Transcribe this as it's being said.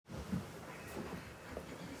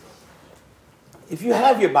If you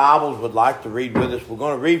have your Bibles, would like to read with us, we're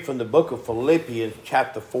going to read from the book of Philippians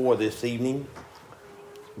chapter 4 this evening.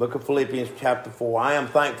 Book of Philippians chapter 4. I am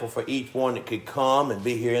thankful for each one that could come and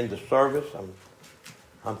be here in the service.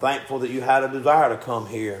 I'm thankful that you had a desire to come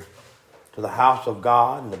here to the house of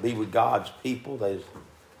God and to be with God's people. There's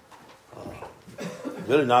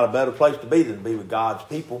really not a better place to be than to be with God's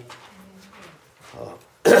people.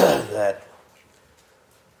 That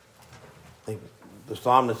I think the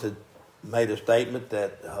psalmist had made a statement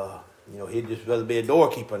that he'd just rather be a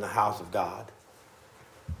doorkeeper in the house of God,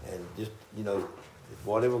 and just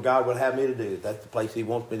whatever God would have me to do, if that's the place He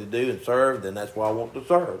wants me to do and serve, then that's where I want to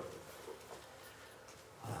serve.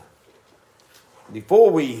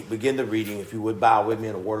 Before we begin the reading, if you would bow with me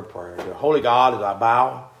in a word of prayer. Dear Holy God, as I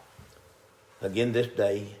bow again this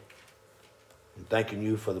day, and thanking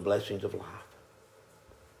you for the blessings of life.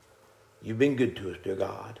 You've been good to us, dear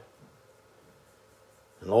God.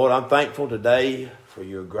 And Lord, I'm thankful today for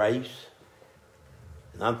your grace.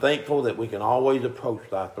 And I'm thankful that we can always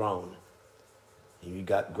approach thy throne. And you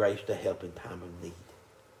got grace to help in time of need.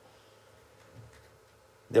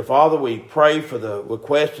 Dear Father, we pray for the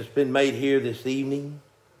request that's been made here this evening.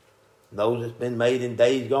 Those that's been made in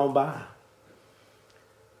days gone by.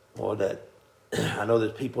 Lord, that I know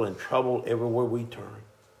there's people in trouble everywhere we turn.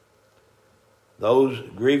 Those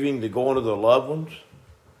grieving the going of their loved ones.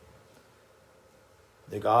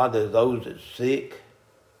 Dear God, there's those that's sick,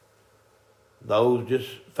 those just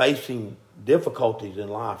facing difficulties in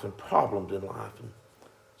life and problems in life. And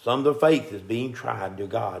some of their faith is being tried, dear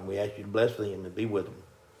God, and we ask you to bless them and be with them.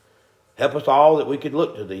 Help us all that we could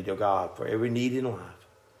look to thee, dear God, for every need in life.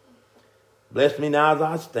 Bless me now as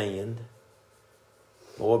I stand.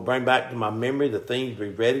 Lord, bring back to my memory the things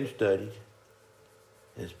we've read and studied,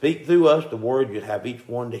 and speak through us the word you'd have each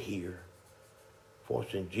one to hear. For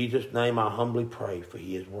it's in Jesus' name I humbly pray, for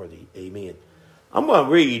he is worthy. Amen. I'm going to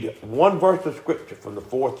read one verse of scripture from the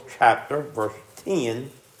 4th chapter, verse 10.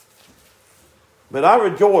 But I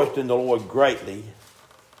rejoiced in the Lord greatly,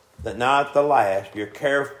 that now at the last your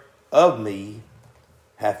care of me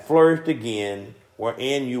hath flourished again,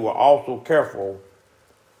 wherein you were also careful,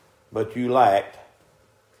 but you lacked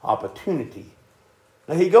opportunity.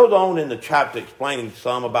 Now he goes on in the chapter explaining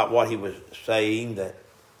some about what he was saying, that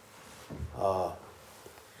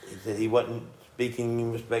he said he wasn't speaking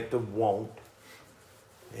in respect of want.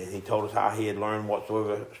 And he told us how he had learned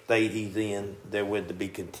whatsoever state he's in therewith to be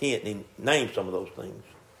content. And he named some of those things.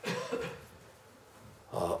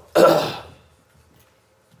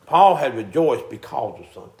 Paul had rejoiced because of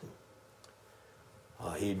something.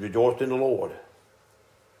 He had rejoiced in the Lord.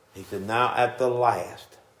 He said, now at the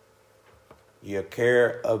last, your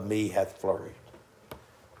care of me hath flourished.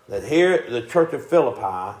 That here, the church of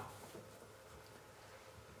Philippi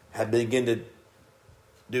had begun to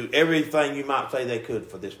do everything you might say they could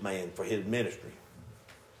for this man, for his ministry.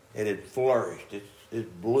 It had flourished. It's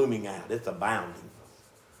blooming out. It's abounding.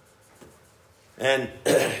 And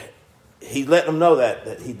he let them know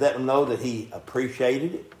that he let them know that he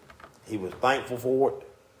appreciated it. He was thankful for it.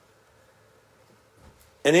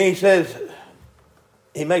 And then he says,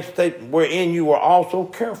 he makes a statement, wherein you were also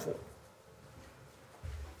careful.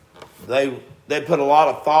 They put a lot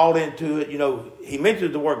of thought into it. He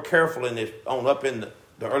mentions the word careful in this up in the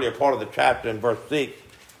earlier part of the chapter in verse 6.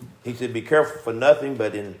 He said, be careful for nothing,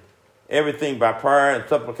 but in everything by prayer and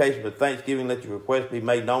supplication with thanksgiving, let your requests be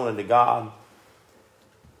made known unto God.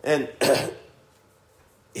 And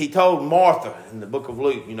he told Martha in the book of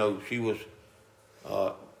Luke, she was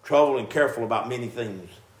troubled and careful about many things.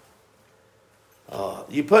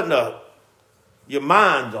 You're putting your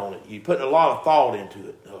minds on it. You're putting a lot of thought into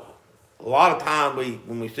it. A lot of times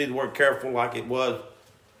when we see the word careful like it was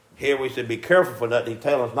here, we said be careful for nothing. He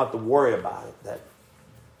tells us not to worry about it. That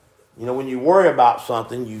when you worry about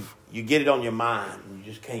something, you get it on your mind. And you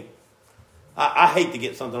just can't. I hate to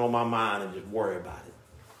get something on my mind and just worry about it.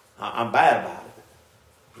 I'm bad about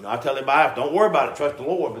it. I tell everybody else, don't worry about it, trust the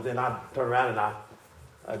Lord. But then I turn around and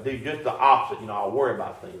I do just the opposite. I worry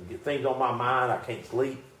about things. Get things on my mind, I can't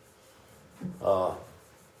sleep.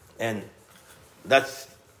 And that's,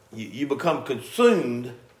 you become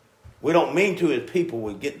consumed. We don't mean to as people,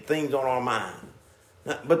 we get things on our mind.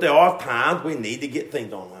 But there are times we need to get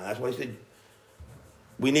things on our mind. That's why he said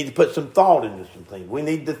we need to put some thought into some things. We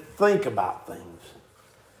need to think about things.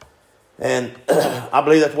 And I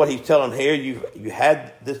believe that's what he's telling here. You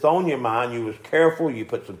had this on your mind. You was careful. You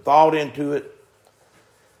put some thought into it.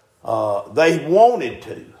 They wanted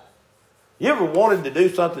to. You ever wanted to do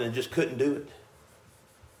something and just couldn't do it?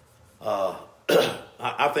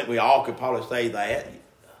 I think we all could probably say that.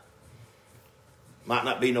 Might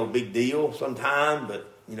not be no big deal sometime, but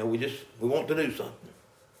we want to do something.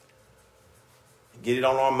 Get it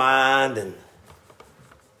on our mind, and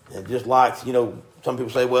just like, some people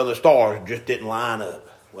say, well, the stars just didn't line up.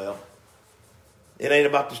 Well, it ain't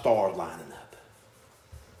about the stars lining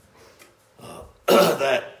up.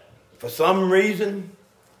 That for some reason,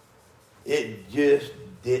 it just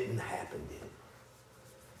didn't happen, did it?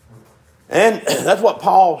 And that's what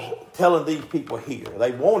Paul's telling these people here.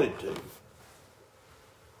 They wanted to.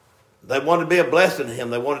 They wanted to be a blessing to him.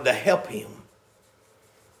 They wanted to help him.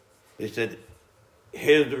 He said,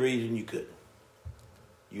 here's the reason you couldn't.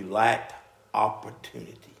 You lacked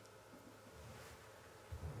opportunity.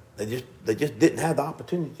 They just didn't have the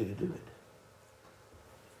opportunity to do it.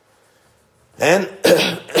 And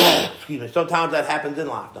excuse me, sometimes that happens in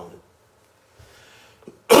life, don't it?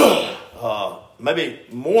 Maybe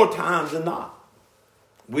more times than not.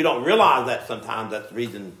 We don't realize that sometimes. That's the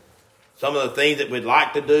reason some of the things that we'd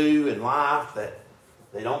like to do in life that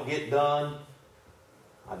they don't get done.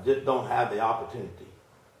 I just don't have the opportunity.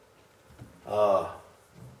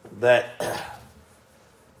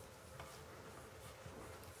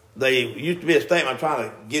 They used to be a statement. I'm trying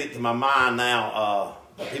to get it to my mind now.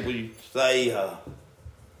 People used to say,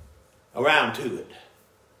 around to it.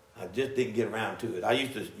 I just didn't get around to it. I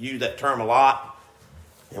used to use that term a lot.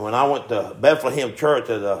 And when I went to Bethlehem Church,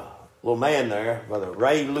 there's a little man there, Brother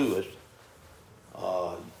Ray Lewis.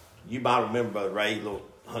 You might remember Brother Ray, little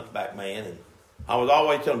hunchback man. And I was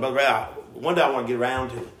always telling Brother Ray, one day I want to get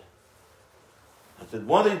around to it. I said,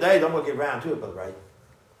 one of these days I'm going to get around to it, Brother Ray.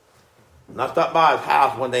 And I stopped by his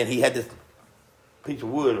house one day, and he had this piece of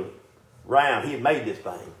wood round. He had made this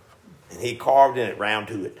thing, and he carved in it round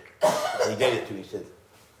to it. And he gave it to me. He said,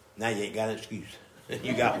 now you ain't got an excuse.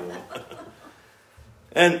 You got one.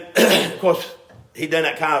 And, of course, he done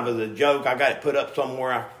that kind of as a joke. I got it put up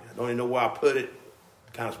somewhere. I don't even know where I put it.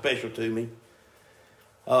 Kind of special to me.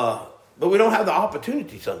 But we don't have the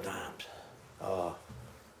opportunity sometimes.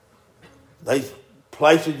 These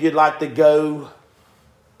places you'd like to go,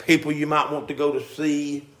 people you might want to go to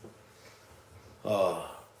see. But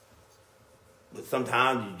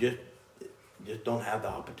sometimes you just don't have the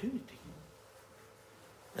opportunity.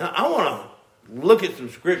 Now, I want to look at some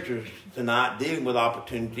scriptures tonight dealing with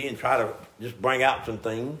opportunity and try to just bring out some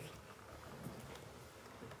things.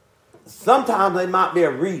 Sometimes they might be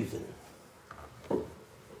a reason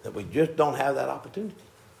that we just don't have that opportunity.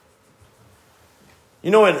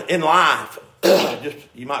 In life, just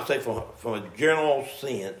you might say from a general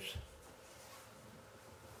sense,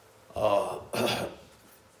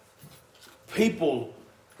 people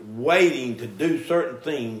waiting to do certain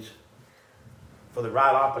things for the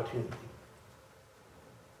right opportunity.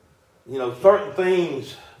 Certain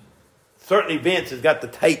things, certain events has got to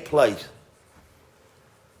take place.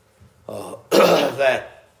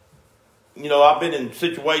 That, I've been in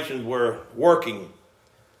situations where working,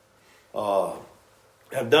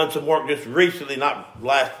 have done some work just recently, in the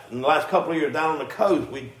last couple of years down on the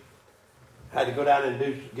coast. We had to go down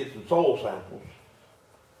and get some soil samples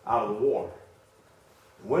out of the water.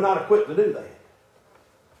 We're not equipped to do that.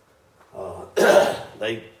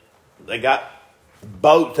 They got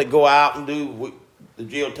boats that go out and do the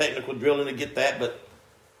geotechnical drilling to get that, but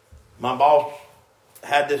my boss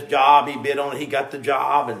had this job, he bid on it, he got the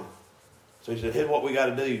job, and so he said, here's what we got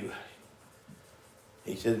to do.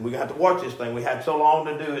 He said, we're going to have to watch this thing. We had so long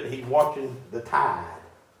to do it, he's watching the tide.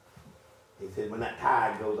 He said, when that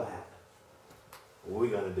tide goes out, what are we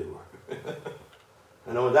going to do?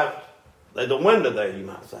 There's a window there, you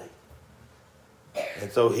might say.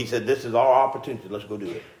 And so he said, this is our opportunity, let's go do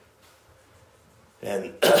it.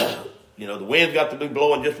 And, the wind's got to be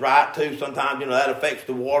blowing just right, too. Sometimes, that affects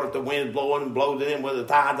the water. If the wind's blowing and blows it in, whether the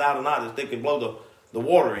tide's out or not, it can blow the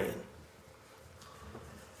water in.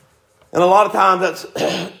 And a lot of times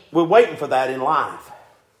we're waiting for that in life.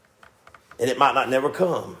 And it might not never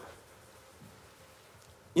come.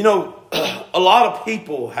 A lot of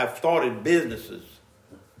people have started businesses.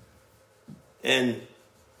 And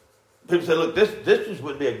people say, look, this just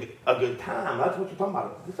would be a good time. That's what you're talking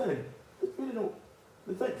about. This ain't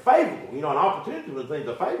favorable. An opportunity when things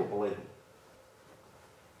are favorable.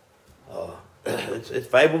 It's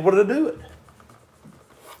favorable to do it.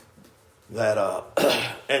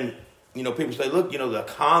 And people say, look, the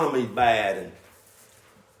economy's bad. And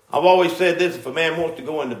I've always said this: if a man wants to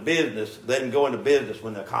go into business, let him go into business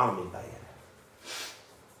when the economy's bad.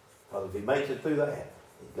 Because if he makes it through that,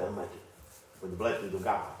 he's gonna make it with the blessings of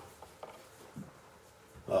God.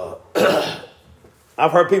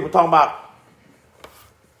 I've heard people talking about.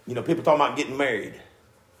 People talking about getting married.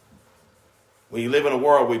 When you live in a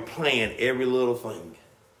world, we plan every little thing.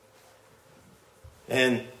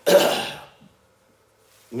 And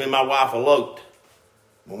me and my wife eloped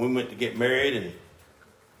when we went to get married, and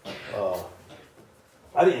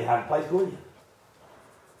I didn't have a place to live.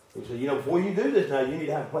 He said, before you do this now, you need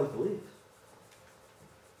to have a place to live.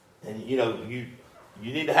 And, you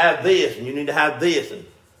need to have this, and you need to have this. And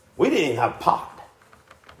we didn't even have a pot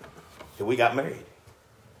till we got married.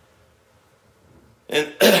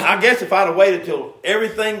 And I guess if I'd have waited till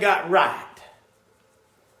everything got right,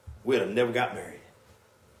 we'd have never got married.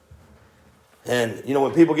 And,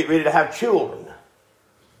 when people get ready to have children,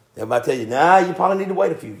 everybody tell you, you probably need to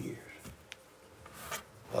wait a few years.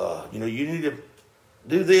 You need to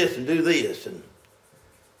do this and do this. And,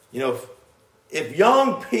 if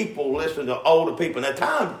young people listen to older people, and at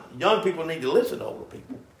times young people need to listen to older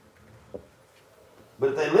people.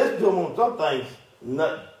 But if they listen to them on some things,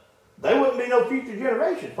 they wouldn't be no future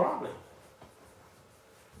generations, probably.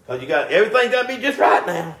 Because everything's got to be just right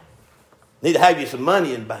now. Need to have you some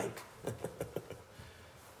money in the bank.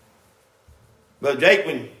 But Jake,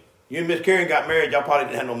 when you and Miss Karen got married, y'all probably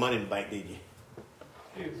didn't have no money in the bank, did you?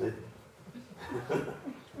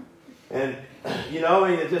 And,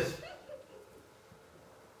 it's just,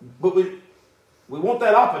 but we want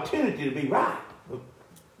that opportunity to be right.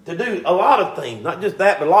 To do a lot of things, not just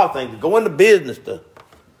that, but a lot of things. To go into business, to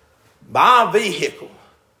buy a vehicle.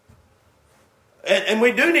 And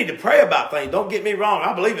we do need to pray about things. Don't get me wrong.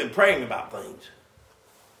 I believe in praying about things.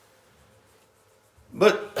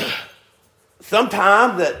 But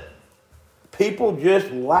sometimes that people just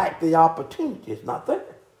lack the opportunity. It's not there.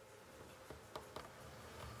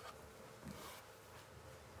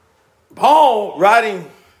 Paul, writing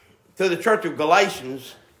to the church of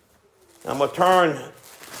Galatians, I'm going to turn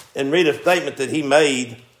and read a statement that he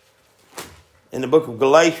made in the book of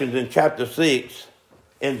Galatians in chapter 6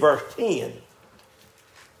 in verse 10.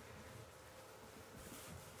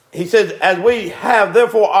 He says, as we have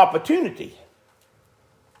therefore opportunity,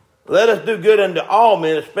 let us do good unto all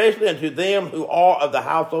men, especially unto them who are of the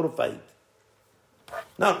household of faith.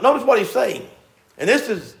 Now, notice what he's saying. And this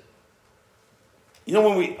is, a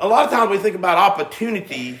lot of times we think about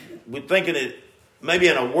opportunity, we're thinking it maybe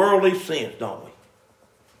in a worldly sense, don't we?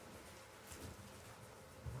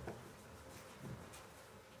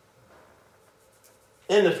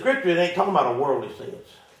 In the scripture, it ain't talking about a worldly sense.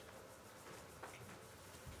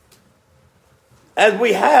 As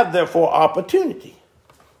we have, therefore, opportunity.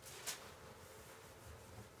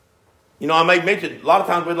 I make mention, a lot of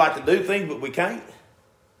times we'd like to do things, but we can't.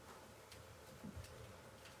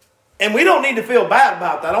 And we don't need to feel bad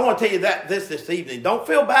about that. I want to tell you that this evening. Don't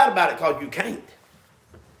feel bad about it because you can't.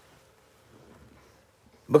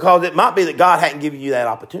 Because it might be that God hadn't given you that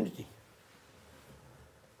opportunity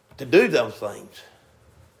to do those things.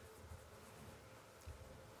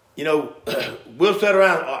 We'll sit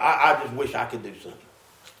around, I just wish I could do something.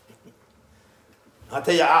 I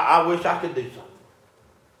tell you, I wish I could do something.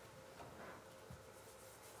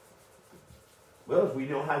 Well, if we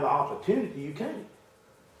don't have the opportunity, you can't.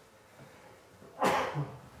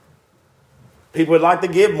 People would like to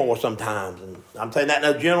give more sometimes, and I'm saying that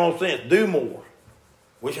in a general sense. Do more.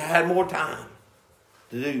 Wish I had more time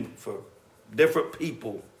to do for different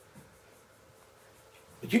people.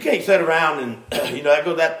 But you can't sit around and, that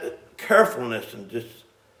goes that carefulness and just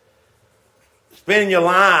spending your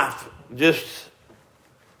life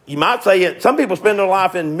you might say it, some people spend their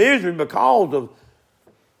life in misery because of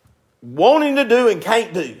wanting to do and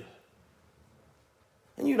can't do.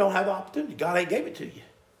 And you don't have the opportunity. God ain't gave it to you.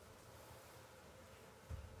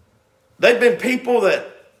 They've been people that,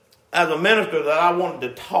 as a minister, that I wanted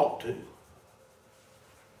to talk to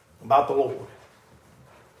about the Lord.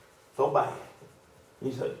 So bad.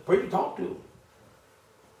 He said, preacher, talk to him.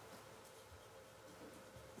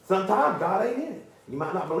 Sometimes God ain't in it. You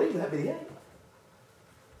might not believe that, but he ain't.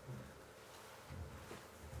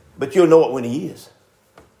 But you'll know it when he is.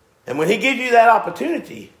 And when he gives you that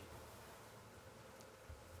opportunity,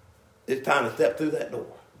 it's time to step through that door.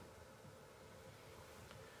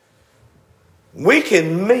 We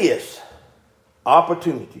can miss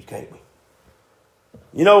opportunities, can't we?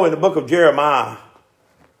 In the book of Jeremiah,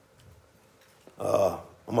 I'm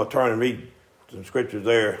going to turn and read some scriptures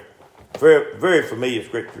there. Very, very familiar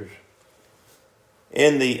scriptures.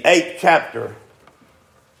 In the 8th chapter,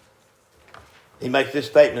 he makes this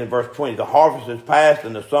statement in verse 20. The harvest is past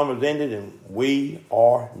and the summer's ended and we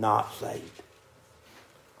are not saved.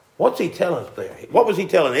 What's he telling us there? What was he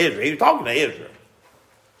telling Israel? He was talking to Israel.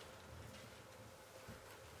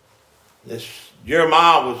 This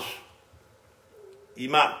Jeremiah was, you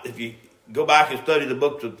might, if you go back and study the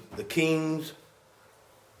books of the Kings,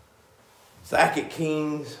 2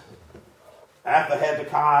 Kings, after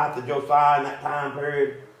Hezekiah, after Josiah in that time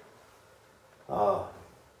period,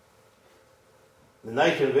 The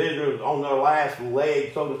nation of Israel is on their last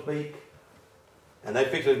leg, so to speak. And they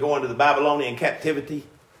fixed to go into the Babylonian captivity.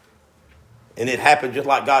 And it happened just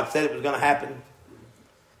like God said it was going to happen.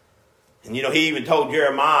 And you know, he even told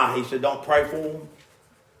Jeremiah, he said, don't pray for them.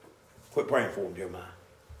 Quit praying for them, Jeremiah.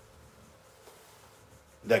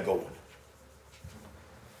 They're going.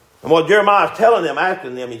 And what Jeremiah is telling them,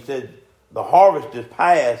 asking them, he said, the harvest is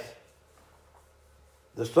past.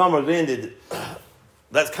 The summer's ended.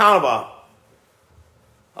 That's kind of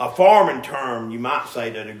a farming term, you might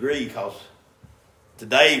say, to a degree, because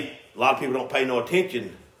today a lot of people don't pay no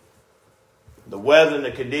attention. The weather and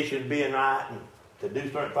the conditions being right, and to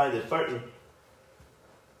do certain things, there's certain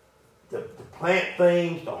to plant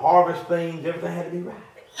things, to harvest things, everything had to be right.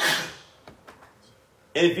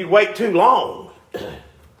 And if you wait too long,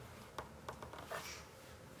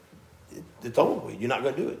 it's over with. You're not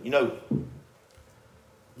going to do it. You know,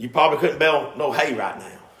 you probably couldn't bale no hay right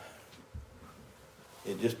now.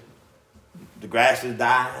 The grass is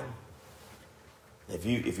dying.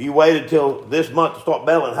 If you waited till this month to start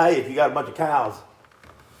baling hay, if you got a bunch of cows,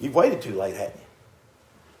 you've waited too late, haven't you?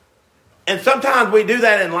 And sometimes we do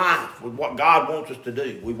that in life with what God wants us to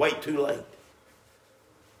do. We wait too late.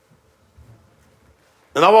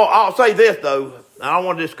 And I'll say this, though. I don't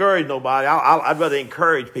want to discourage nobody. I'd rather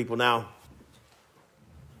encourage people now.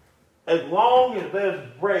 As long as there's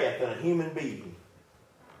breath in a human being,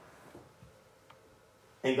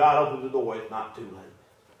 and God opens the door, it's not too late.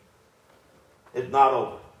 It's not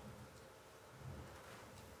over.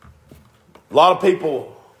 A lot of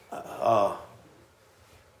people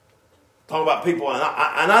talk about people, and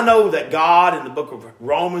I know that God in the book of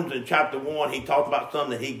Romans in chapter 1, he talked about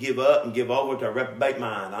something that he'd give up and give over to a reprobate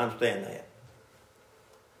mind. I understand that.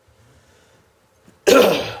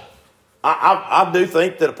 I do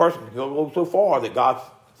think that a person can go so far that God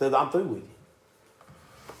says, I'm through with you.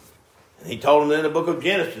 And he told them in the book of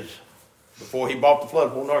Genesis, before he brought the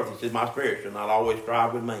flood upon earth, he said, my spirit shall not always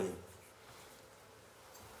strive with man.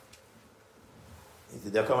 He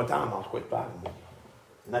said, there'll come a time I'll quit striving with you.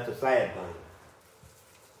 And that's a sad thing.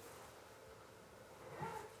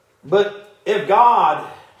 But if God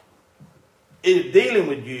is dealing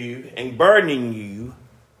with you and burdening you,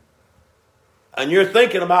 and you're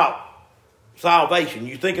thinking about salvation,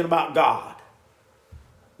 you're thinking about God,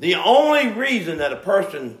 the only reason that a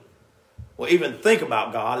person will even think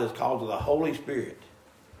about God is because of the Holy Spirit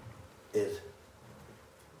is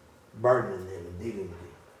burdening them and dealing with them.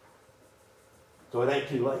 So it ain't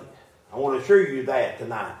too late. I want to assure you that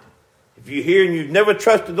tonight. If you're here and you've never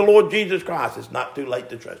trusted the Lord Jesus Christ, it's not too late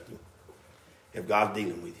to trust him if God's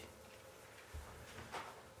dealing with you.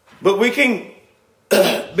 But we can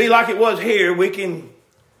be like it was here. We can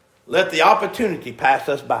let the opportunity pass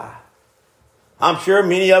us by. I'm sure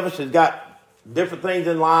many of us has got different things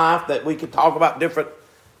in life that we could talk about, different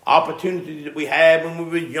opportunities that we had when we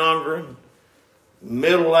were younger and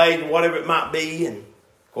middle age, whatever it might be. And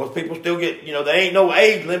of course, people still get, there ain't no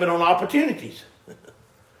age limit on opportunities.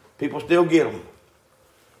 People still get them.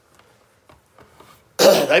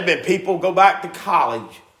 They've been people go back to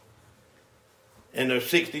college in their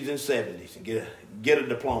 60s and 70s and get a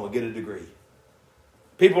diploma, get a degree.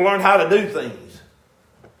 People learn how to do things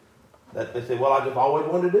that they say, well, I just always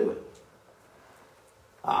wanted to do it.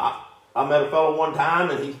 I met a fellow one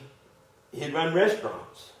time, and he'd run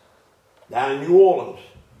restaurants down in New Orleans.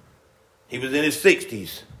 He was in his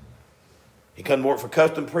 60s. He couldn't work for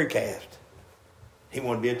Custom Precast. He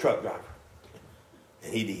wanted to be a truck driver.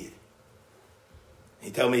 And he did.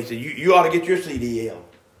 He told me, he said, you ought to get your CDL.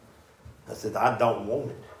 I said, I don't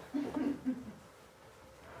want it.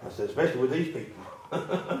 I said, especially with these people.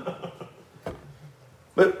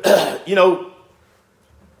 But,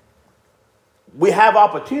 we have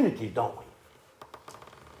opportunities, don't we?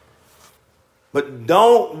 But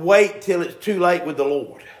don't wait till it's too late with the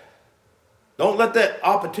Lord. Don't let that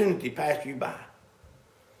opportunity pass you by.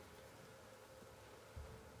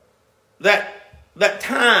 That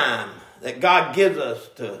time that God gives us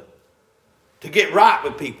to get right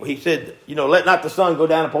with people. He said, let not the sun go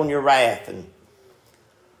down upon your wrath. And,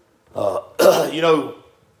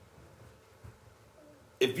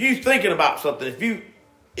 if you're thinking about something,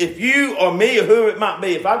 if you or me or whoever it might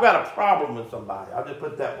be, if I've got a problem with somebody, I'll just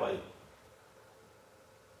put it that way.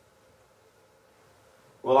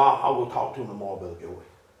 Well, I'll go talk to him tomorrow, Brother Joey.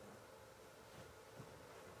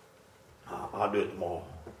 I'll do it tomorrow.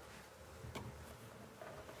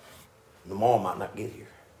 Tomorrow might not get here.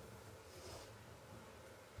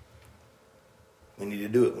 We need to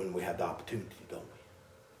do it when we have the opportunity, don't we?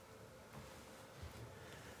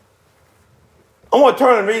 I want to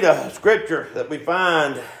turn and read a scripture that we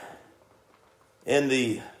find in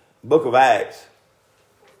the book of Acts.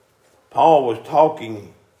 Paul was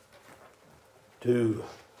talking to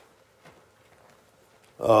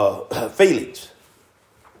Felix.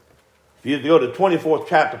 If you go to the 24th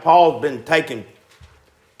chapter, Paul's been taken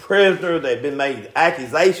prisoner. They've been made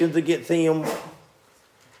accusations against him.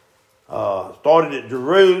 Started at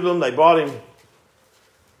Jerusalem. They brought him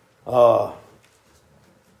to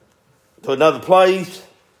another place.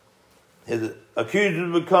 His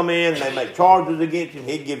accusers would come in and they make charges against him.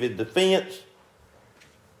 He'd give his defense.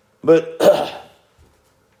 But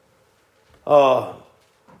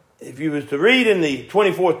if you was to read in the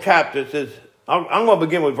 24th chapter, it says, I'm going to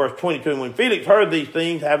begin with verse 22. And when Felix heard these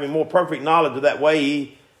things, having more perfect knowledge of that way,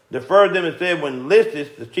 he deferred them and said, when Lysias,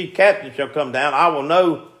 the chief captain, shall come down, I will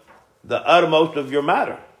know the uttermost of your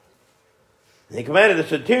matter. And he commanded the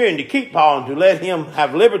centurion to keep Paul and to let him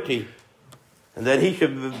have liberty, and that he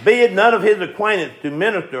should bid none of his acquaintance to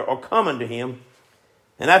minister or come unto him.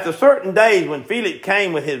 And after certain days, when Felix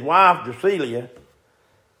came with his wife Drusilla,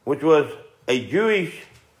 which was a Jewish,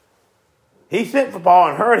 he sent for Paul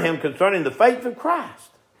and heard him concerning the faith of Christ.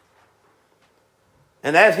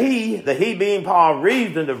 And as he being Paul,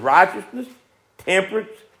 reasoned of righteousness,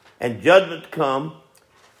 temperance, and judgment to come,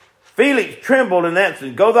 Felix trembled and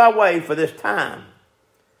answered, go thy way for this time.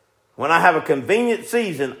 When I have a convenient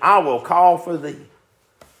season, I will call for thee.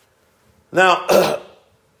 Now,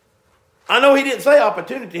 I know he didn't say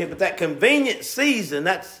opportunity here, but that convenient season,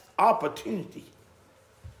 that's opportunity.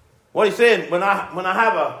 What he said, when I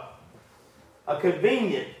have a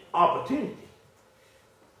convenient opportunity,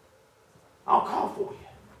 I'll call for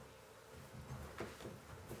you.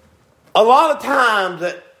 A lot of times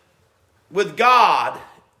that with God,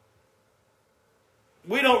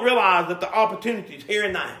 we don't realize that the opportunity is here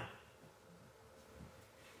and now.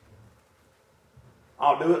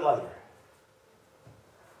 I'll do it later.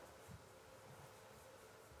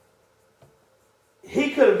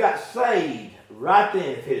 He could have got saved right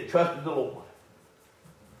then if he had trusted the Lord.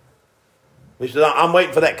 He said, I'm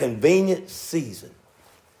waiting for that convenient season.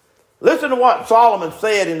 Listen to what Solomon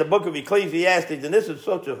said in the book of Ecclesiastes, and this is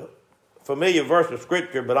such a familiar verse of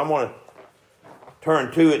Scripture, but I'm going to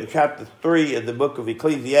turn to it in chapter 3 of the book of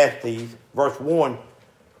Ecclesiastes, verse 1.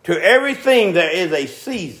 To everything there is a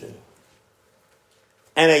season,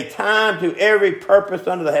 and a time to every purpose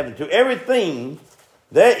under the heaven. To everything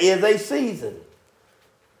there is a season.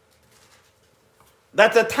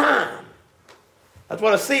 That's a time. That's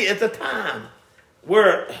what I see. It's a time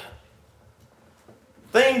where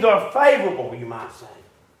things are favorable, you might say.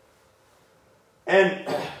 And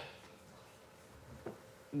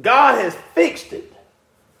God has fixed it.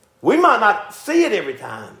 We might not see it every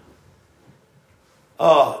time.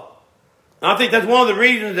 I think that's one of the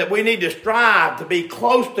reasons that we need to strive to be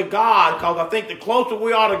close to God, because I think the closer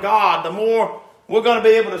we are to God, the more we're going to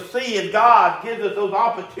be able to see as God gives us those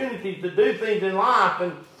opportunities to do things in life,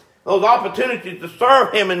 and those opportunities to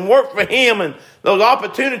serve Him and work for Him, and those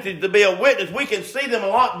opportunities to be a witness. We can see them a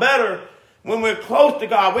lot better when we're close to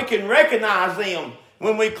God. We can recognize them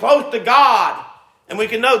when we're close to God, and we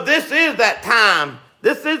can know this is that time.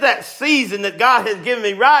 This is that season that God has given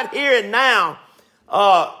me right here and now.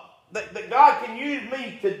 That God can use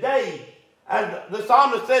me today. As the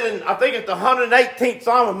psalmist said in, I think it's the 118th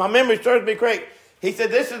Psalm, if my memory serves me correct, he said,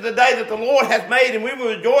 this is the day that the Lord has made, and we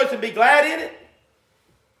will rejoice and be glad in it.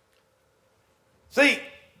 See,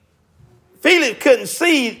 Felix couldn't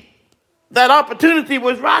see that opportunity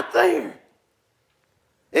was right there.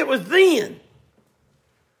 It was then.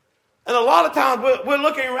 And a lot of times we're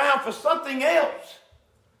looking around for something else.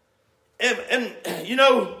 And you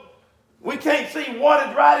know, we can't see what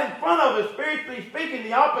is right in front of us, spiritually speaking,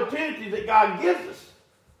 the opportunities that God gives us.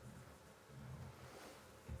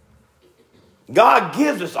 God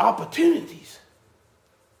gives us opportunities.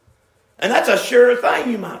 And that's a sure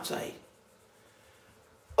thing, you might say.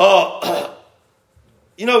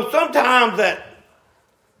 You know, sometimes that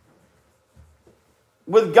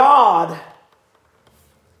with God,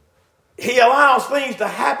 He allows things to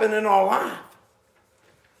happen in our life.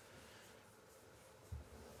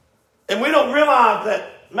 And we don't realize that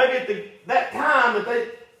maybe at that time that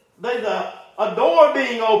there's a door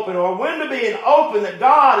being open or a window being open, that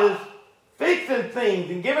God is fixing things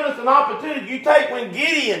and giving us an opportunity. You take when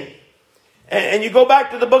Gideon, and you go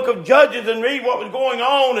back to the book of Judges and read what was going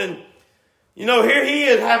on, and you know, here he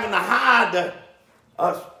is having to hide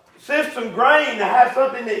sift some grain to have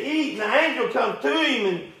something to eat, and the angel comes to him,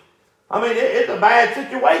 and I mean, it's a bad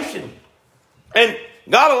situation. And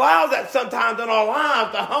God allows that sometimes in our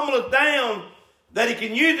lives to humble us down, that He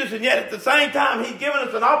can use us, and yet at the same time He's given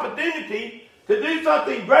us an opportunity to do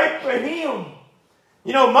something great for Him.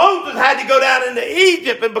 You know, Moses had to go down into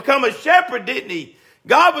Egypt and become a shepherd, didn't he?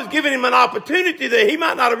 God was giving him an opportunity that he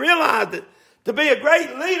might not have realized it, to be a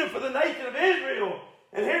great leader for the nation of Israel.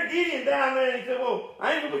 And here Gideon down there, and he said, well,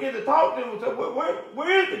 I ain't going to begin to talk to him. And said,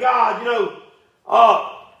 where is the God?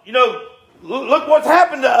 Look what's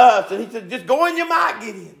happened to us. And he said, just go in your might,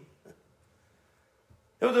 Gideon.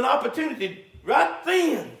 It was an opportunity right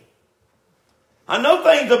then. I know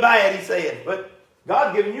things are bad, he said, but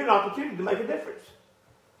God's giving you an opportunity to make a difference.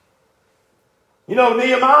 You know,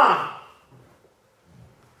 Nehemiah,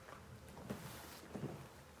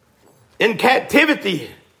 in captivity,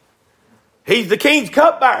 he's the king's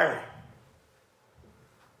cupbearer.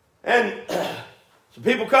 And some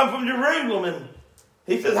people come from Jerusalem, and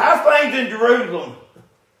he says, how's things in Jerusalem?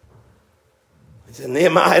 He said,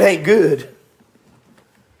 Nehemiah, it ain't good.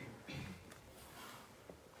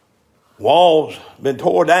 Walls been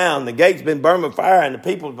tore down, the gates been burned with fire, and the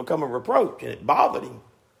people's become a reproach, and it bothered him.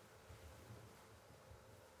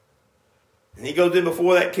 And he goes in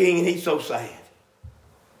before that king, and he's so sad.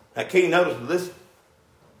 That king notices, listen,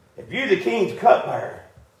 if you're the king's cupbearer,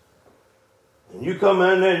 and you come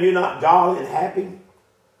in there and you're not jolly and happy,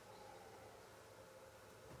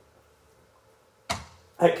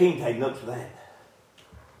 that king take notes of that.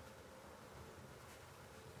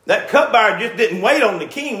 That cupbearer just didn't wait on the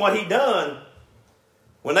king. What he done,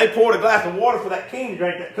 when they poured a glass of water for that king to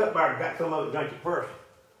drink, that cupbearer got some of it, drank it first.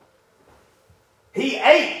 He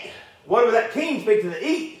ate whatever that king's fixing to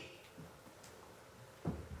eat.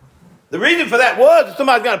 The reason for that was if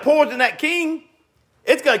somebody's going to poison that king,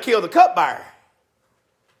 it's going to kill the cupbearer.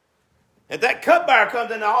 If that cupbearer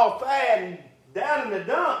comes in there all fat and down in the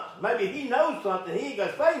dumps, maybe he knows something, he ain't going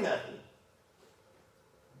to say nothing.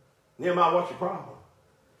 Nehemiah, what's your problem?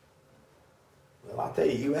 Well, I'll tell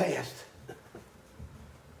you, you asked.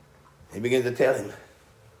 He begins to tell him.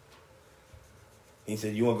 He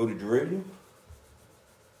said, you want to go to Jerusalem?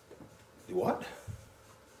 What?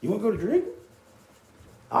 You want to go to Jerusalem?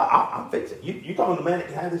 I'll fix it. You talking to the man that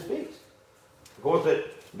can have this fixed. Of course,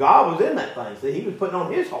 God was in that thing. See, he was putting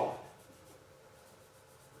on his heart.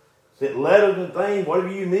 Sent letters and things,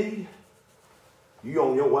 whatever you need. You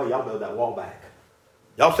on your way, y'all build that wall back.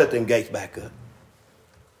 Y'all set them gates back up.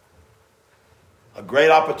 A great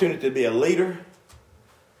opportunity to be a leader.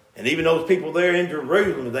 And even those people there in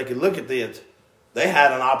Jerusalem, if they could look at this, they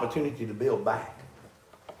had an opportunity to build back.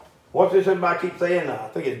 What's this everybody keeps saying? I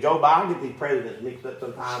think it's Joe Biden. I get these presidents mixed up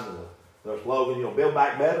sometimes with their slogan, build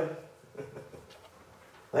back better.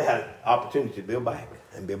 They had an opportunity to build back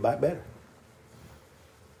and build back better.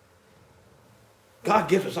 God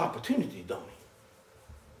gives us opportunities, don't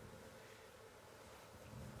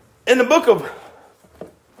he? In the book of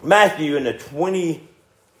Matthew, in the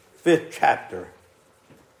 25th chapter,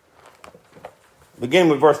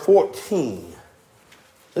 beginning with verse 14.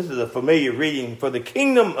 This is a familiar reading. For the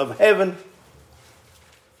kingdom of heaven,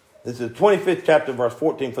 this is the 25th chapter, verse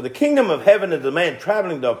 14. For the kingdom of heaven is a man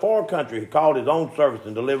traveling to a far country who called his own servants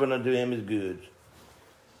and delivered unto him his goods.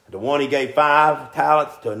 To one he gave 5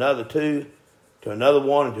 talents, to another 2, to another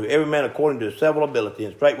 1, and to every man according to his several ability,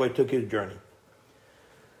 and straightway took his journey.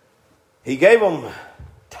 He gave them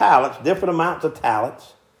talents, different amounts of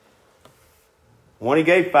talents. One he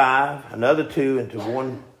gave 5, another 2, and to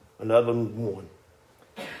one, another 1.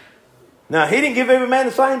 Now, he didn't give every man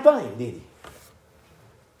the same thing, did he?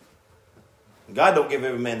 God don't give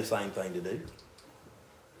every man the same thing to do.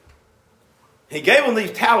 He gave them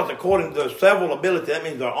these talents according to their several ability. That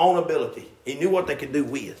means their own ability. He knew what they could do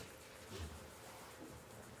with.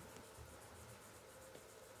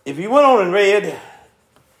 If you went on and read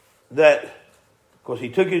that, of course, he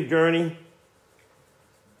took his journey,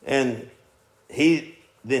 and he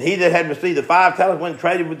that had received the 5 talents went and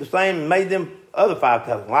traded with the same and made them other 5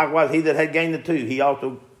 talents. Likewise, he that had gained the 2, he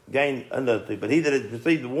also gained another 2. But he that had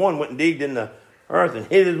received the 1 went and digged in the earth and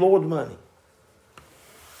hid his Lord's money.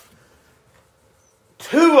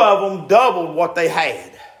 2 of them doubled what they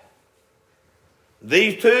had.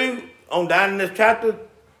 These 2, on down in this chapter,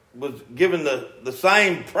 was given the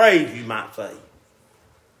same praise, you might say.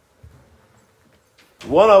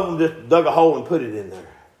 One of them just dug a hole and put it in there.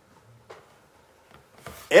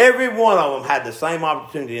 Every one of them had the same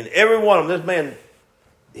opportunity. And every one of them, this man,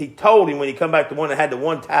 he told him when he come back to one that had the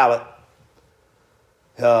 1 talent,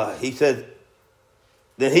 he said,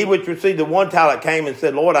 then he which received the 1 talent came and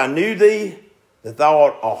said, Lord, I knew thee, that thou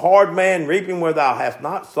art a hard man, reaping where thou hast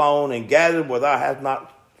not sown, and gathered where thou hast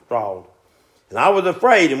not strawed. And I was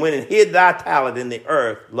afraid, and went and hid thy talent in the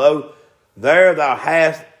earth. Lo, there thou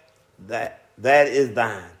hast that is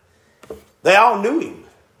thine. They all knew him.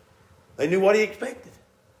 They knew what he expected.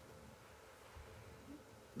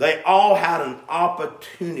 They all had an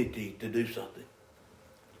opportunity to do something.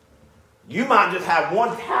 You might just have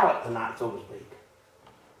one talent tonight, so to speak.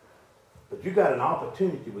 But you got an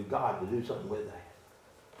opportunity with God to do something with that.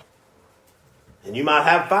 And you might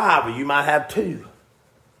have 5 or you might have 2.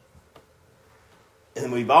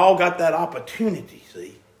 And we've all got that opportunity,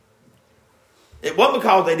 see. It wasn't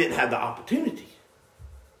because they didn't have the opportunity.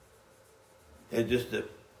 It's just that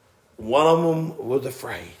one of them was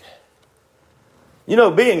afraid. You know,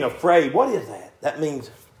 being afraid, what is that? That means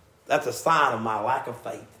that's a sign of my lack of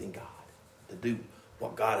faith in God to do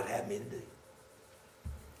what God had me to do.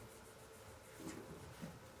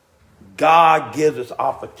 God gives us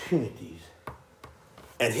opportunities.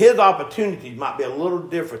 And his opportunities might be a little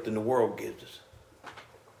different than the world gives us.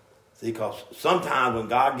 See, because sometimes when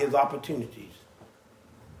God gives opportunities,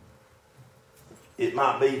 it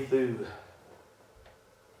might be through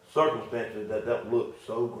circumstances that don't look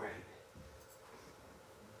so great.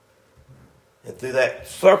 And through that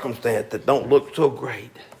circumstance that don't look so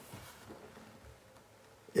great,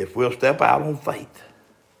 if we'll step out on faith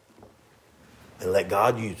and let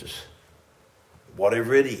God use us,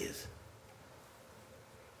 whatever it is,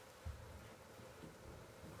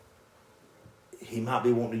 he might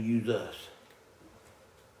be wanting to use us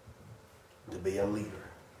to be a leader,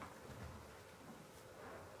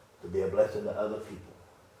 to be a blessing to other people.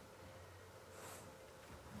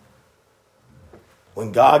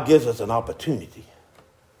 When God gives us an opportunity,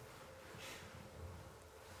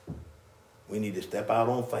 we need to step out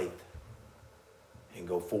on faith and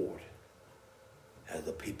go forward as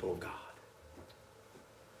the people of God.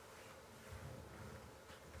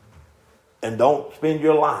 And don't spend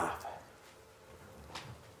your life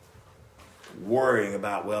worrying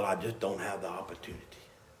about, well, I just don't have the opportunity.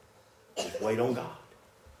 Just wait on God.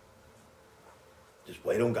 Just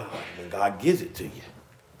wait on God. When God gives it to you,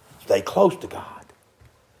 stay close to God.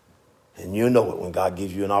 And you know it when God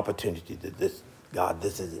gives you an opportunity that this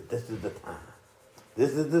is it. This is the time.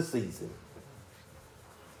 This is the season.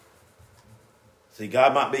 See,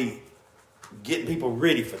 God might be getting people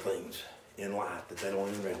ready for things in life that they don't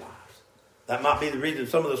even realize. That might be the reason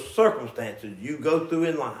some of the circumstances you go through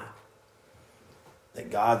in life,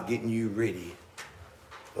 that God's getting you ready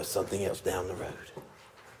for something else down the road.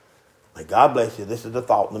 May God bless you. This is the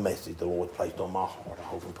thought and the message the Lord placed on my heart. I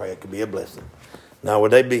hope and pray it could be a blessing. Now,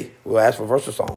 would they be? We'll ask for verse of song.